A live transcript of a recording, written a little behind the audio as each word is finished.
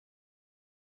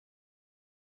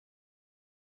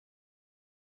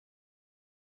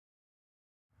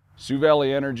Sioux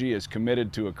Valley Energy is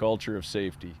committed to a culture of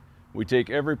safety. We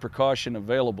take every precaution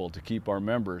available to keep our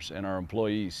members and our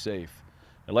employees safe.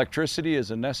 Electricity is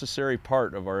a necessary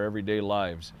part of our everyday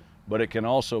lives, but it can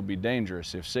also be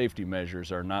dangerous if safety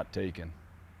measures are not taken.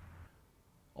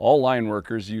 All line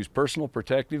workers use personal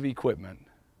protective equipment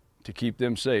to keep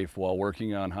them safe while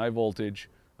working on high voltage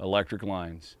electric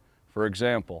lines. For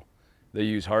example, they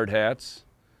use hard hats,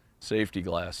 safety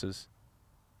glasses,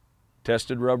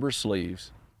 tested rubber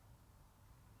sleeves,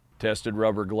 tested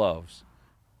rubber gloves,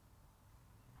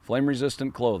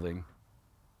 flame-resistant clothing,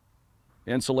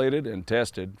 insulated and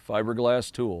tested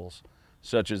fiberglass tools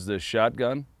such as this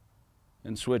shotgun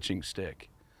and switching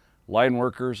stick. Line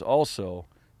workers also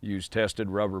use tested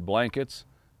rubber blankets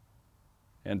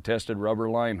and tested rubber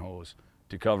line hose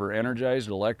to cover energized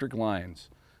electric lines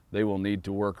they will need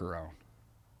to work around.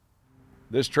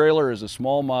 This trailer is a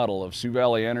small model of Sioux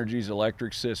Valley Energy's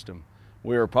electric system.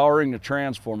 We are powering the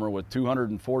transformer with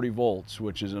 240 volts,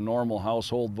 which is a normal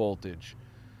household voltage.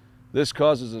 This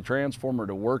causes the transformer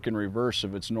to work in reverse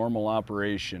of its normal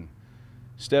operation,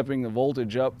 stepping the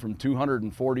voltage up from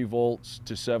 240 volts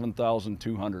to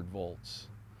 7,200 volts.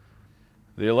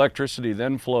 The electricity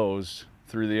then flows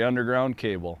through the underground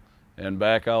cable and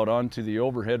back out onto the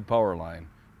overhead power line,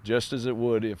 just as it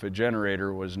would if a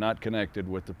generator was not connected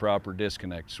with the proper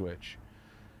disconnect switch.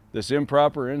 This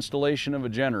improper installation of a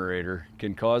generator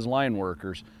can cause line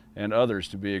workers and others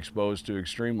to be exposed to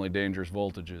extremely dangerous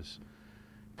voltages.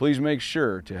 Please make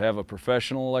sure to have a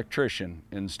professional electrician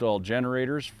install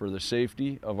generators for the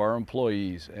safety of our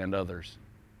employees and others.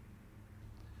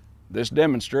 This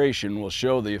demonstration will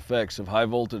show the effects of high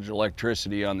voltage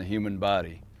electricity on the human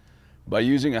body. By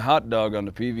using a hot dog on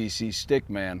the PVC stick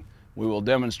man, we will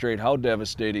demonstrate how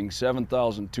devastating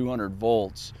 7,200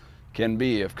 volts can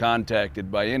be if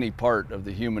contacted by any part of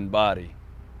the human body.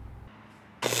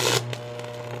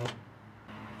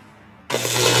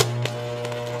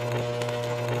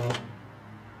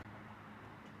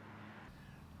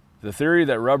 The theory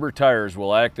that rubber tires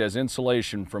will act as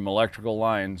insulation from electrical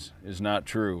lines is not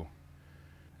true.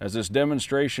 As this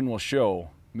demonstration will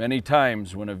show, many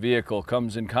times when a vehicle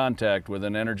comes in contact with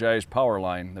an energized power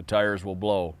line, the tires will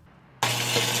blow.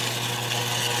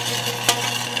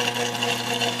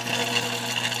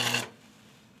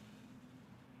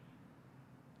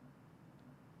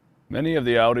 Many of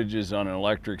the outages on an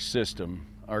electric system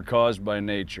are caused by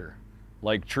nature,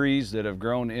 like trees that have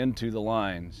grown into the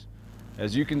lines.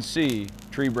 As you can see,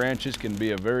 tree branches can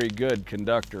be a very good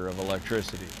conductor of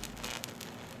electricity,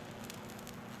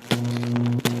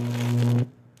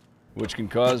 which can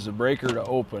cause the breaker to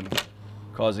open,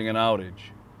 causing an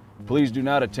outage. Please do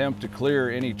not attempt to clear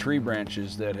any tree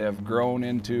branches that have grown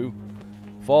into,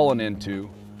 fallen into,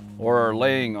 or are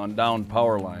laying on downed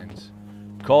power lines.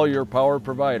 Call your power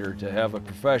provider to have a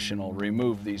professional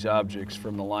remove these objects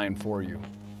from the line for you.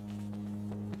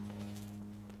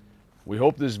 We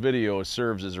hope this video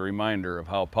serves as a reminder of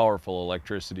how powerful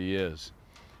electricity is.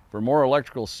 For more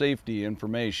electrical safety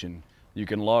information, you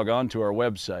can log on to our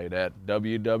website at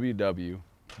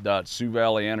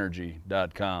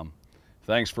www.siouxvalleyenergy.com.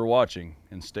 Thanks for watching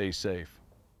and stay safe.